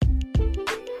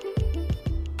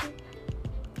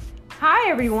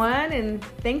Hi, everyone, and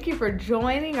thank you for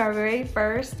joining our very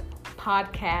first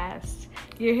podcast.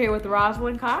 You're here with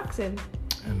Rosalind Cox and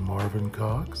Marvin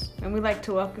Cox, and we'd like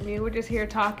to welcome you. We're just here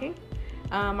talking.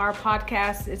 Our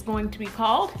podcast is going to be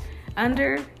called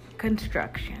Under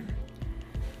Construction.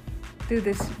 Through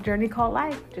this journey called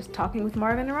life, just talking with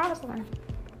Marvin and Rosalind.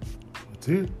 That's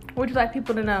it. What would you like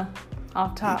people to know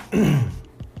off top?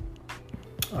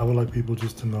 I would like people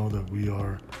just to know that we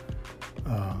are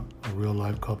a real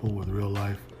life couple with real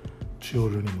life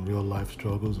children and real life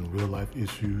struggles and real life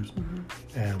issues.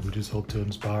 Mm-hmm. And we just hope to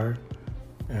inspire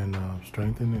and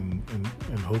strengthen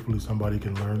and hopefully somebody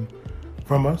can learn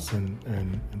from us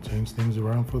and change things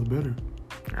around for the better.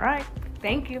 All right.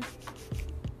 Thank you.